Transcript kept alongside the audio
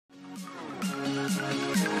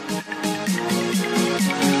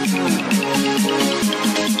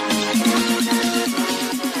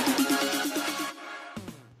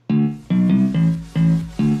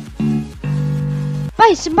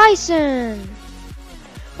Bison Bison!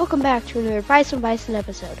 Welcome back to another Bison Bison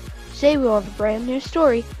episode. Today we will have a brand new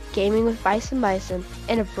story, Gaming with Bison Bison,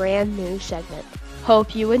 and a brand new segment.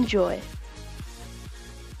 Hope you enjoy.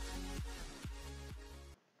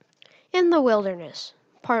 In the Wilderness,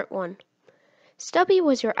 Part 1. Stubby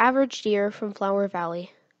was your average deer from Flower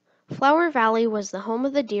Valley. Flower Valley was the home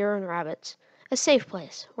of the deer and rabbits, a safe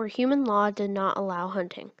place where human law did not allow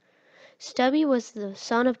hunting. Stubby was the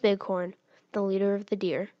son of Bighorn, the leader of the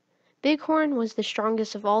deer. Bighorn was the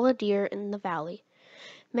strongest of all the deer in the valley.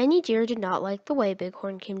 Many deer did not like the way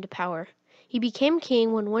Bighorn came to power. He became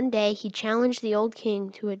king when one day he challenged the old king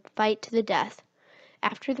to a fight to the death.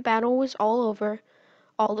 After the battle was all over,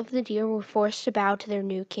 all of the deer were forced to bow to their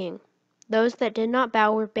new king. Those that did not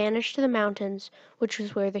bow were banished to the mountains, which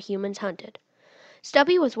was where the humans hunted.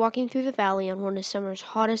 Stubby was walking through the valley on one of summer's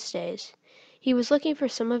hottest days. He was looking for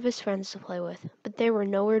some of his friends to play with, but they were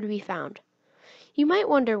nowhere to be found. You might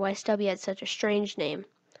wonder why Stubby had such a strange name.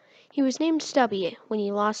 He was named Stubby when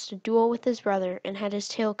he lost a duel with his brother and had his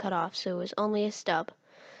tail cut off, so it was only a stub.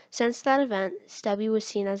 Since that event, Stubby was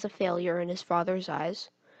seen as a failure in his father's eyes.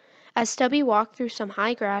 As Stubby walked through some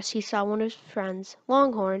high grass, he saw one of his friends,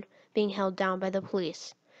 Longhorn, being held down by the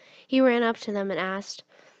police. He ran up to them and asked,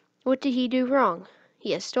 "What did he do wrong?"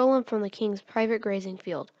 "He has stolen from the king's private grazing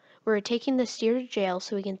field. We are taking this deer to jail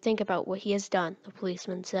so we can think about what he has done," the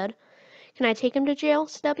policeman said. "Can I take him to jail?"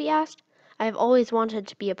 Stubby asked. "I have always wanted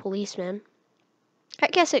to be a policeman." "I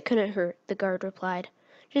guess it couldn't hurt," the guard replied.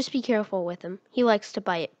 "Just be careful with him. He likes to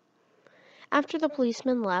bite." After the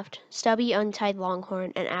policeman left, Stubby untied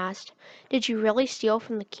Longhorn and asked, "Did you really steal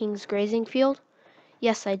from the king's grazing field?"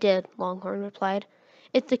 "Yes, I did," Longhorn replied.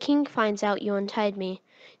 "If the king finds out you untied me,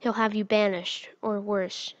 he'll have you banished, or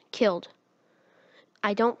worse, killed."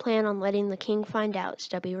 "I don't plan on letting the king find out,"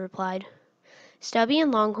 Stubby replied. Stubby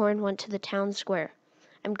and Longhorn went to the town square.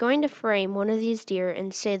 "I'm going to frame one of these deer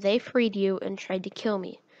and say they freed you and tried to kill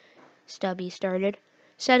me," Stubby started.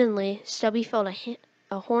 Suddenly, Stubby felt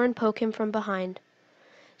a horn poke him from behind.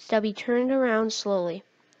 Stubby turned around slowly.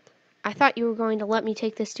 "I thought you were going to let me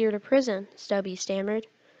take this deer to prison," Stubby stammered.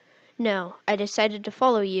 "No, I decided to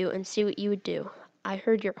follow you and see what you would do. I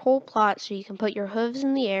heard your whole plot so you can put your hooves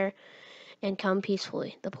in the air and come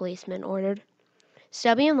peacefully," the policeman ordered.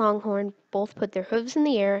 Stubby and Longhorn both put their hooves in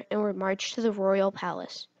the air and were marched to the royal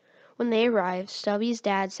palace. When they arrived, Stubby's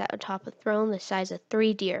dad sat atop a throne the size of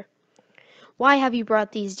 3 deer. "Why have you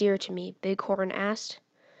brought these deer to me?" Bighorn asked.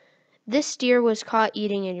 "This deer was caught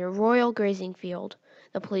eating in your royal grazing field,"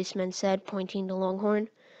 the policeman said, pointing to Longhorn.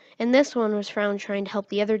 "And this one was found trying to help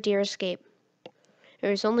the other deer escape."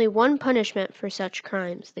 "There is only one punishment for such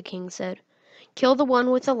crimes," the king said. "Kill the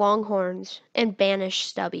one with the long horns and banish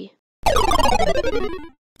Stubby."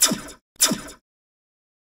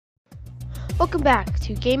 Welcome back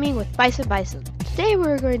to Gaming with Bison Bison. Today we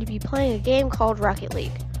are going to be playing a game called Rocket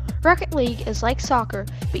League. Rocket League is like soccer,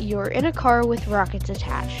 but you are in a car with rockets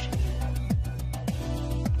attached.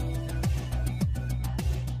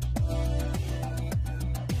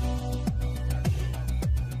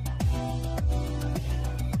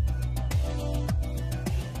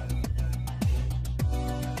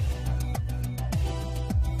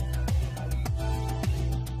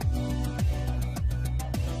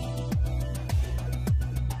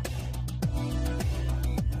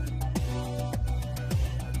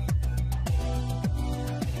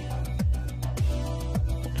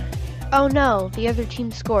 Oh no, the other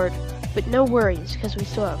team scored, but no worries because we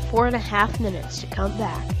still have 4.5 minutes to come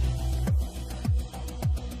back.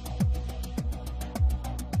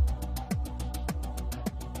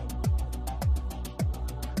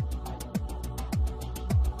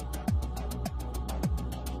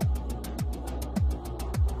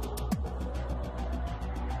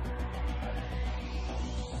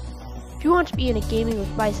 If you want to be in a Gaming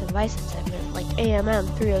with Bison Bison segment like AMM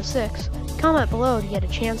 306, comment below to get a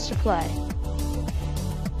chance to play.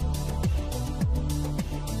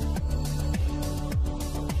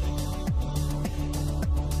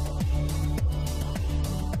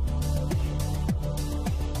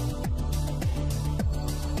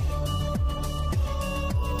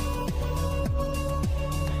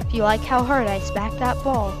 If you like how hard I smacked that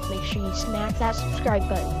ball, make sure you smack that subscribe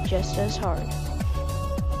button just as hard.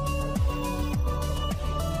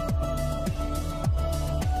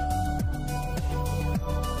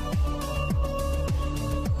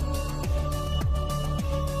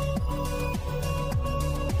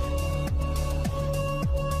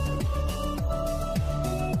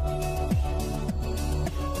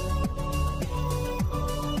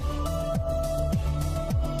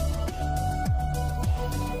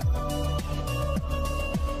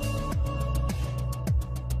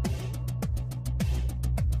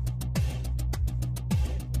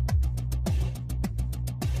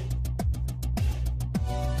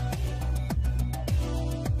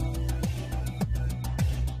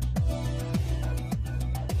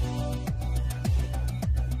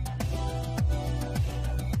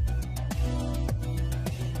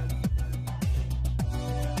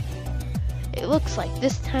 looks like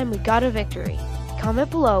this time we got a victory. Comment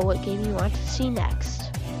below what game you want to see next.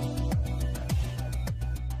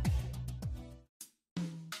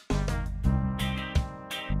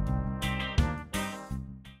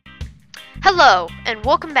 Hello, and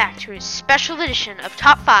welcome back to a special edition of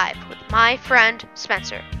Top 5 with my friend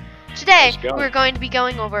Spencer. Today, we're going to be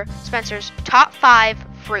going over Spencer's Top 5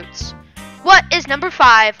 fruits. What is number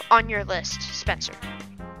 5 on your list, Spencer?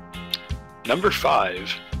 Number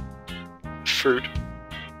 5 fruit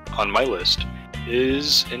on my list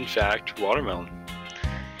is, in fact, watermelon.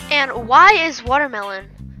 And why is watermelon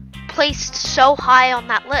placed so high on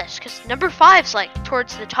that list? Because number 5's like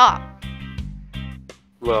towards the top.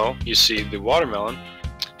 Well, you see, the watermelon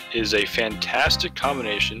is a fantastic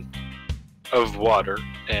combination of water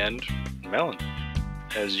and melon,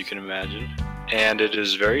 as you can imagine. And it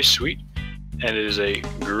is very sweet, and it is a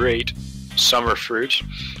great summer fruit.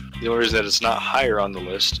 The only reason that it's not higher on the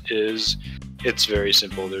list is it's very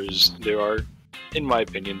simple. There are, in my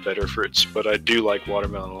opinion, better fruits, but I do like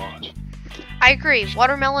watermelon a lot. I agree.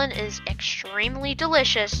 Watermelon is extremely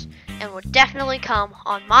delicious and would definitely come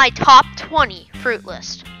on my top 20 fruit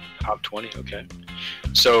list. Top 20, okay.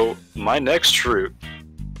 So my next fruit,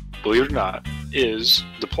 believe it or not, is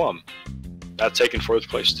the plum. That's taken 4th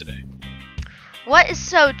place today. What is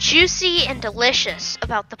so juicy and delicious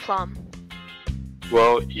about the plum?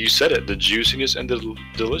 Well, you said it, the juiciness and the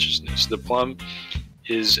deliciousness. The plum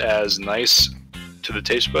is as nice to the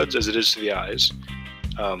taste buds as it is to the eyes.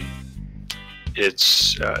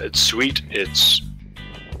 It's sweet. It's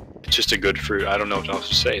just a good fruit. I don't know what else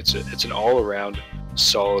to say. It's an all-around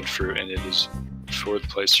solid fruit, and it is 4th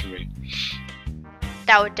place for me.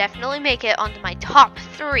 That would definitely make it onto my top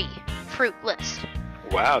 3 fruit list.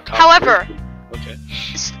 Wow. Top However, 3. Okay.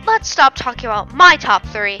 Let's stop talking about my top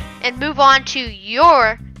 3 and move on to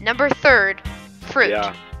your number 3rd fruit.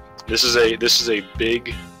 Yeah, this is a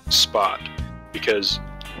big spot because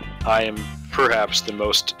I am perhaps the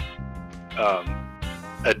most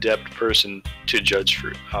adept person to judge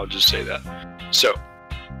fruit. I'll just say that. So,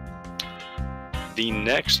 the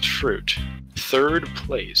next fruit, 3rd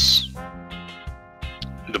place,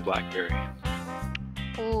 the blackberry.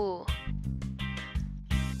 Ooh.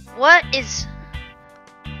 What is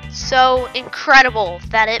so incredible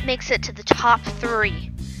that it makes it to the top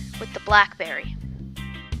 3 with the blackberry?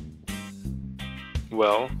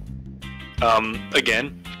 Well,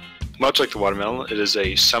 again, much like the watermelon, it is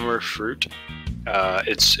a summer fruit.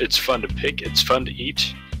 It's fun to pick. It's fun to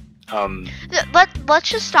eat. Let's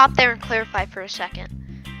just stop there and clarify for a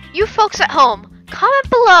second. You folks at home, comment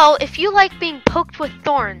below if you like being poked with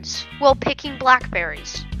thorns while picking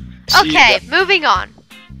blackberries. Okay, moving on.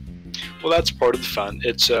 Well, that's part of the fun.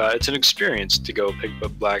 It's an experience to go pick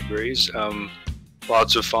up blackberries.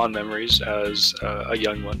 Lots of fond memories as a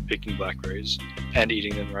young one picking blackberries and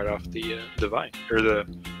eating them right off the vine or the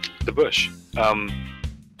bush.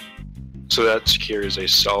 So that secures a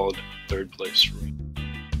solid 3rd place for me.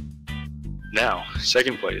 Now,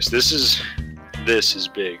 2nd place. This is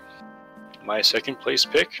big. My 2nd place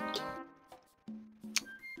pick,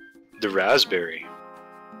 the raspberry.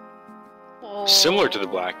 Oh. Similar to the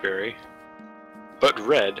blackberry, but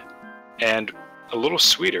red and a little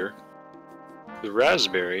sweeter. The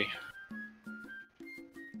raspberry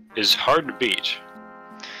is hard to beat.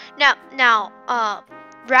 Now,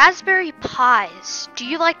 raspberry pies. Do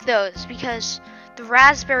you like those? Because the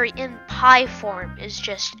raspberry in pie form is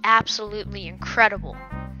just absolutely incredible.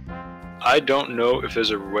 I don't know if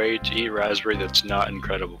there's a way to eat raspberry that's not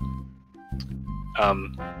incredible.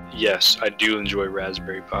 Yes, I do enjoy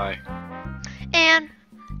raspberry pie. And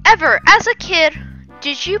ever, as a kid,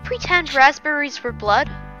 did you pretend raspberries were blood?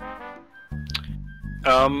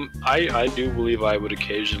 I do believe I would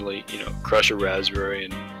occasionally, crush a raspberry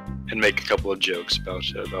and make a couple of jokes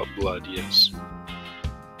about blood, yes.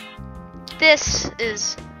 This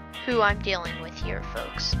is who I'm dealing with here,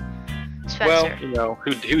 folks. Spencer. Well,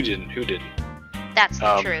 who didn't? That's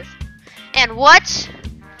the truth. And what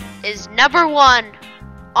is number 1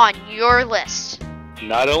 on your list?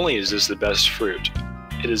 Not only is this the best fruit,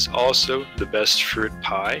 it is also the best fruit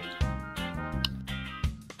pie,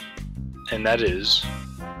 and that is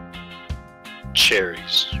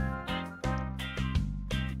cherries.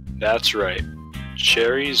 That's right.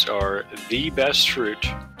 Cherries are the best fruit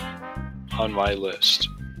on my list.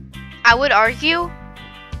 I would argue,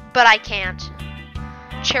 but I can't.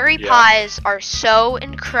 Cherry pies are so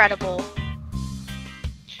incredible.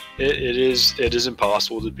 It is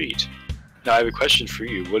impossible to beat. Now I have a question for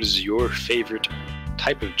you. What is your favorite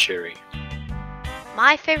type of cherry?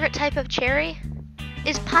 My favorite type of cherry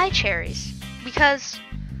is pie cherries because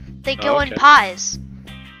they go in pies.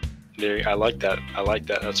 There, I like that. I like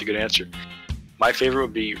that. That's a good answer. My favorite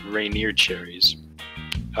would be Rainier cherries.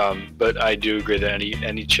 But I do agree that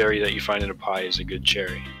any cherry that you find in a pie is a good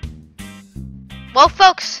cherry. Well,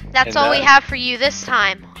 folks, that's And all we that- have for you this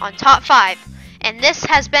time on Top 5. And this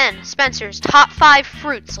has been Spencer's Top 5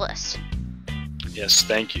 Fruits List. Yes,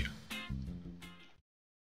 thank you.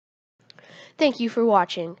 Thank you for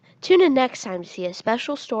watching. Tune in next time to see a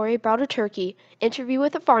special story about a turkey, interview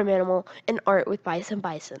with a farm animal, and art with Bison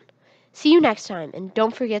Bison. See you next time, and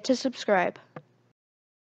don't forget to subscribe.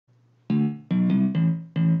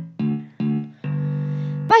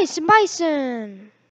 Bison Bison!